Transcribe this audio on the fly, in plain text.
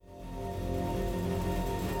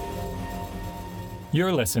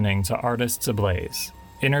You're listening to Artists Ablaze,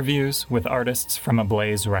 interviews with artists from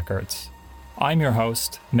Ablaze Records. I'm your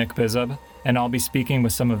host, Nick Bizub, and I'll be speaking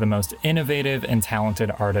with some of the most innovative and talented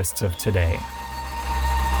artists of today.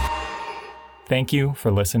 Thank you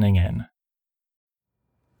for listening in.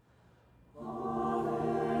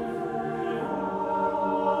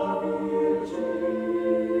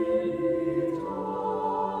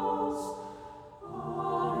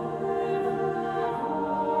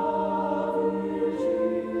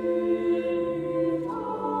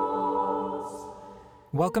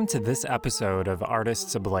 Welcome to this episode of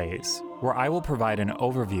Artists Ablaze, where I will provide an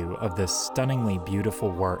overview of the stunningly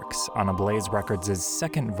beautiful works on Ablaze Records'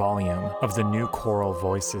 second volume of the New Choral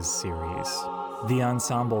Voices series. The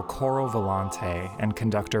ensemble Coro Volante and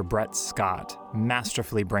conductor Brett Scott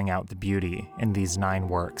masterfully bring out the beauty in these 9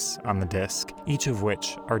 works on the disc, each of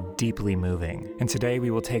which are deeply moving. And today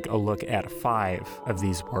we will take a look at 5 of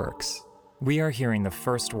these works. We are hearing the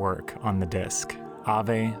first work on the disc,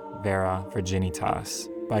 Ave Vera Virginitas,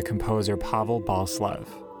 by composer Pavel Balslev.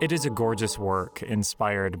 It is a gorgeous work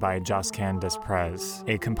inspired by Josquin des Prez,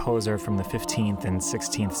 a composer from the 15th and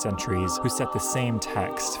 16th centuries who set the same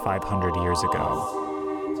text 500 years ago.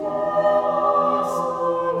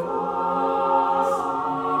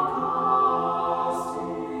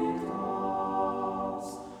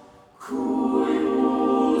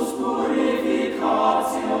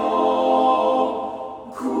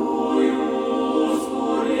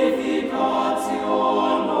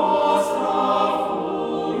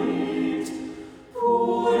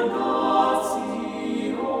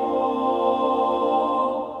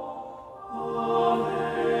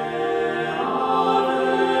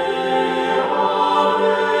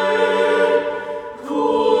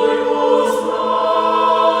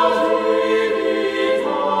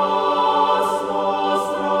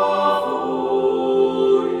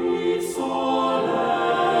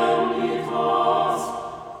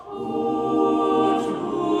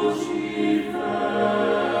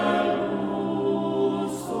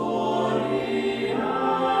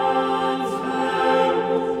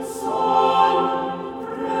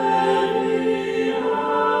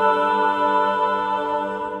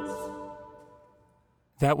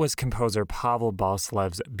 That was composer Pavel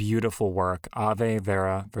Balslev's beautiful work, Ave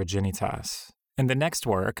Vera Virginitas. And the next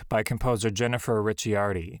work, by composer Jennifer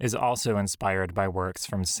Ricciardi, is also inspired by works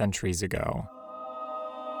from centuries ago.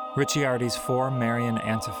 Ricciardi's 4 Marian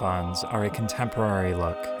antiphons are a contemporary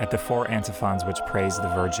look at the 4 antiphons which praise the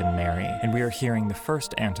Virgin Mary, and we are hearing the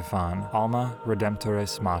first antiphon, Alma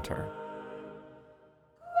Redemptoris Mater.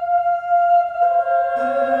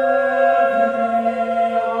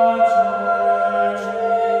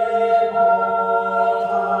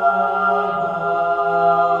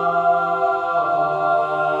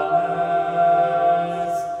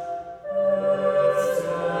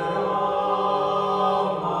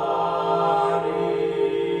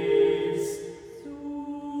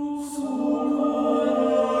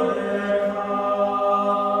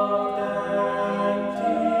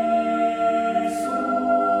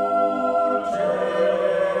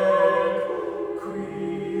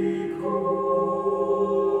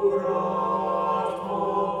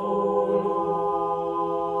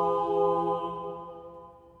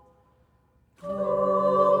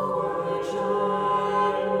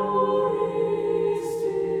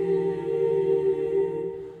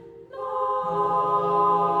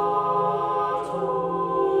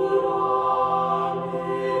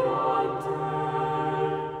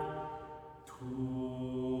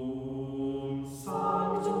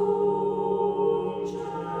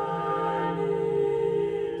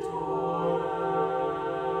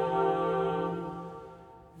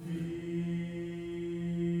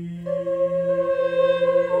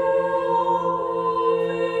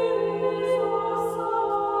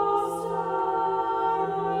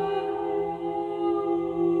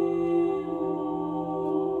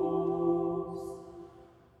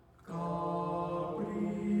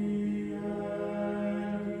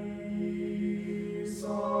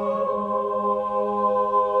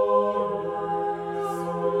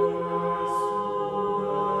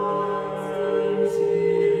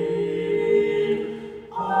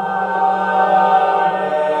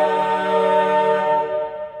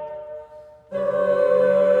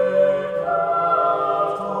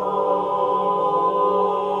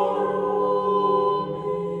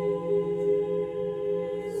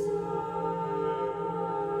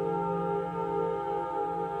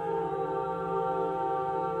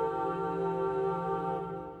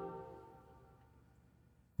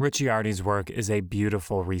 Ricciardi's work is a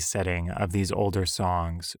beautiful resetting of these older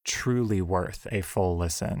songs, truly worth a full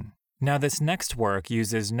listen. Now, this next work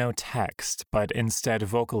uses no text, but instead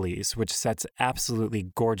vocalese, which sets absolutely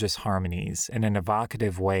gorgeous harmonies in an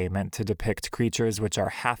evocative way meant to depict creatures which are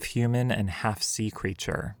half human and half sea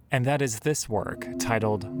creature. And that is this work,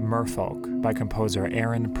 titled Merfolk, by composer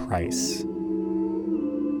Aaron Price.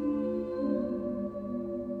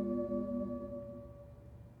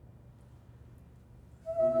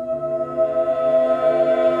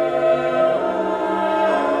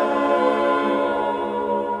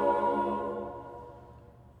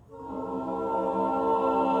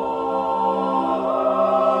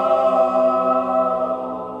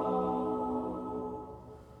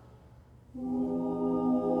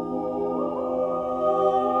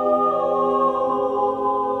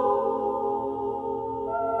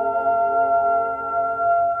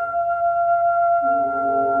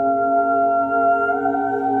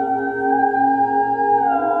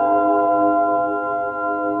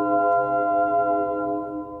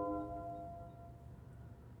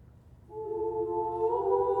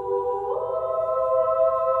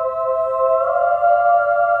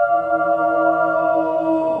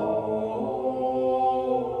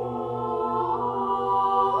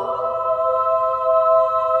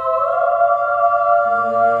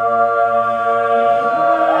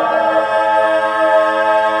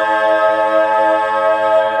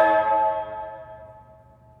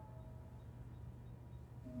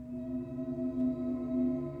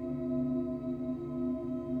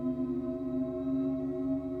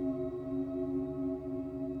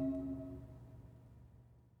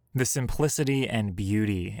 The simplicity and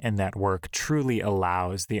beauty in that work truly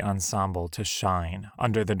allows the ensemble to shine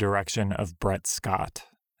under the direction of Brett Scott.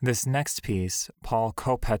 This next piece, Paul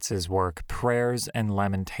Kopetz's work, Prayers and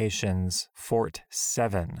Lamentations, Fort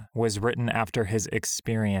 7, was written after his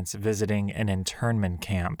experience visiting an internment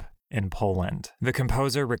camp in Poland. The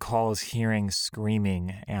composer recalls hearing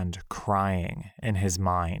screaming and crying in his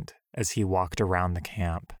mind as he walked around the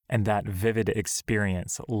camp, and that vivid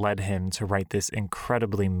experience led him to write this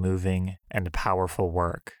incredibly moving and powerful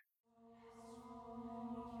work.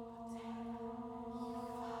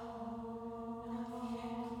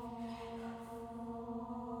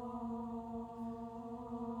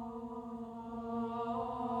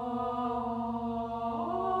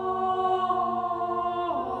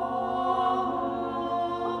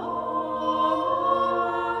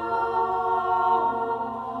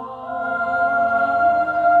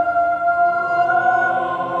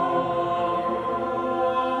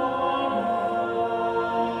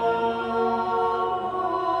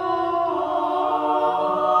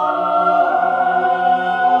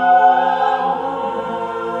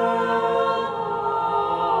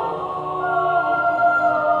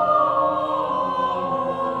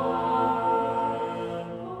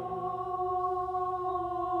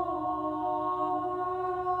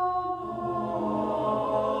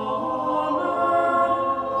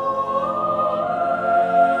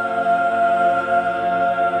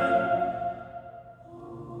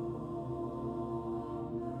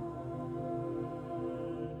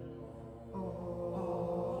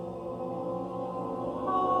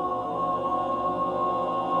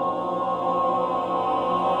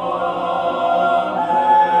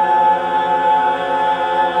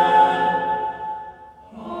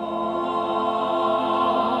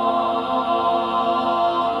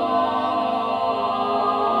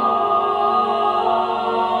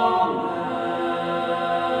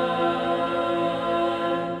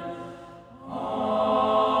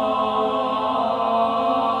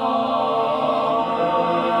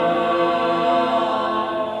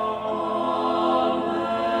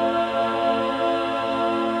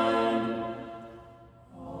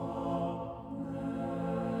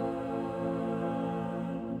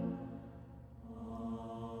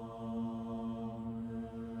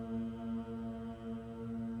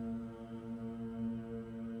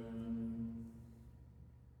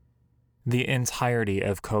 The entirety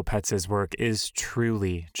of Kopetz's work is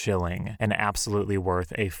truly chilling and absolutely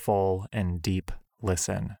worth a full and deep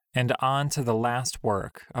listen. And on to the last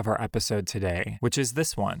work of our episode today, which is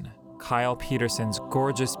this one, Kyle Peterson's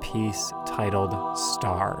gorgeous piece titled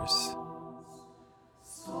Stars.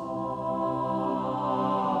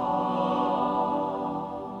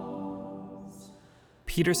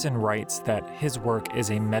 Peterson writes that his work is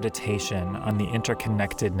a meditation on the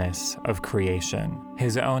interconnectedness of creation.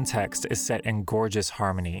 His own text is set in gorgeous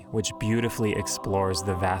harmony, which beautifully explores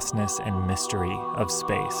the vastness and mystery of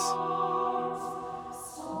space.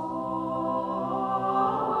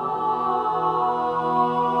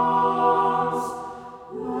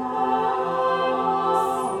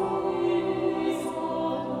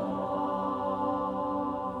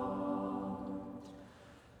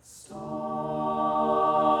 Stars.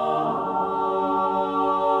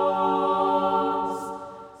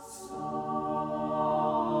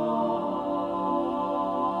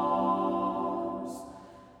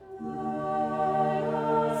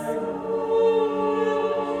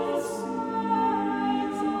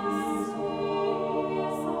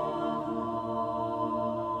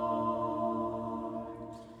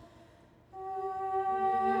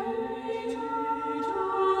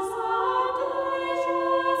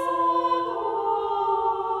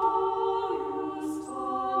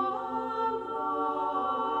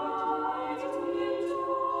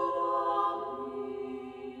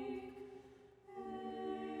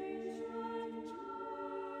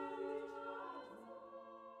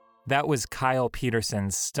 That was Kyle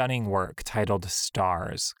Peterson's stunning work titled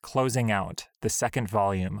Stars, closing out the second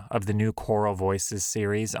volume of the new Choral Voices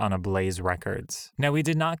series on Ablaze Records. Now, we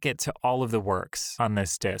did not get to all of the works on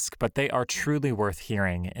this disc, but they are truly worth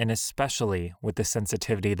hearing, and especially with the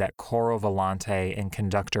sensitivity that Coro Volante and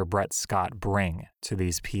conductor Brett Scott bring to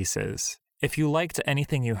these pieces. If you liked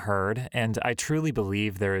anything you heard, and I truly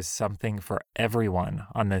believe there is something for everyone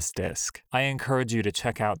on this disc, I encourage you to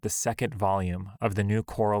check out the second volume of the new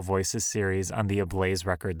Choral Voices series on the Ablaze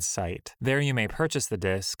Records site. There you may purchase the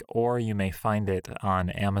disc, or you may find it on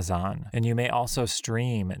Amazon, and you may also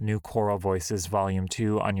stream New Choral Voices Volume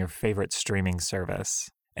 2 on your favorite streaming service.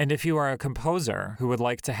 And if you are a composer who would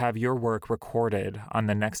like to have your work recorded on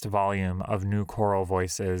the next volume of New Choral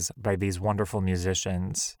Voices by these wonderful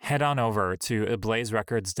musicians, head on over to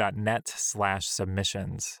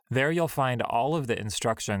ablazerecords.net/submissions. There you'll find all of the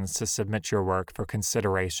instructions to submit your work for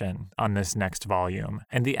consideration on this next volume.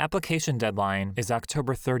 And the application deadline is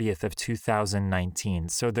October 30th of 2019,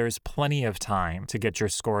 so there's plenty of time to get your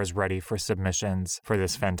scores ready for submissions for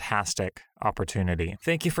this fantastic opportunity.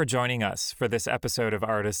 Thank you for joining us for this episode of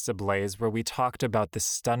Artists Ablaze, where we talked about the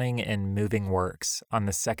stunning and moving works on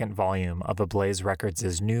the second volume of Ablaze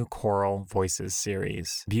Records' new Choral Voices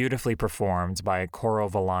series, beautifully performed by Coro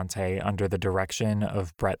Volante under the direction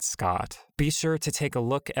of Brett Scott. Be sure to take a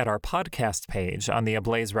look at our podcast page on the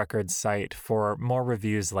Ablaze Records site for more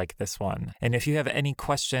reviews like this one. And if you have any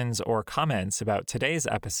questions or comments about today's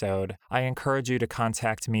episode, I encourage you to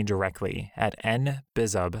contact me directly at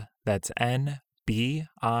nbizub, that's NBIZUB,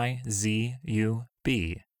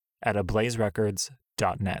 at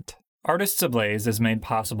ablazerecords.net. Artists Ablaze is made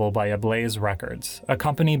possible by Ablaze Records, a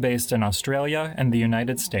company based in Australia and the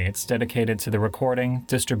United States dedicated to the recording,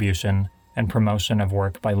 distribution, and promotion of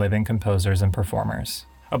work by living composers and performers.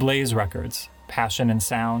 Ablaze Records, passion in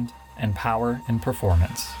sound and power in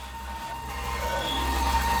performance.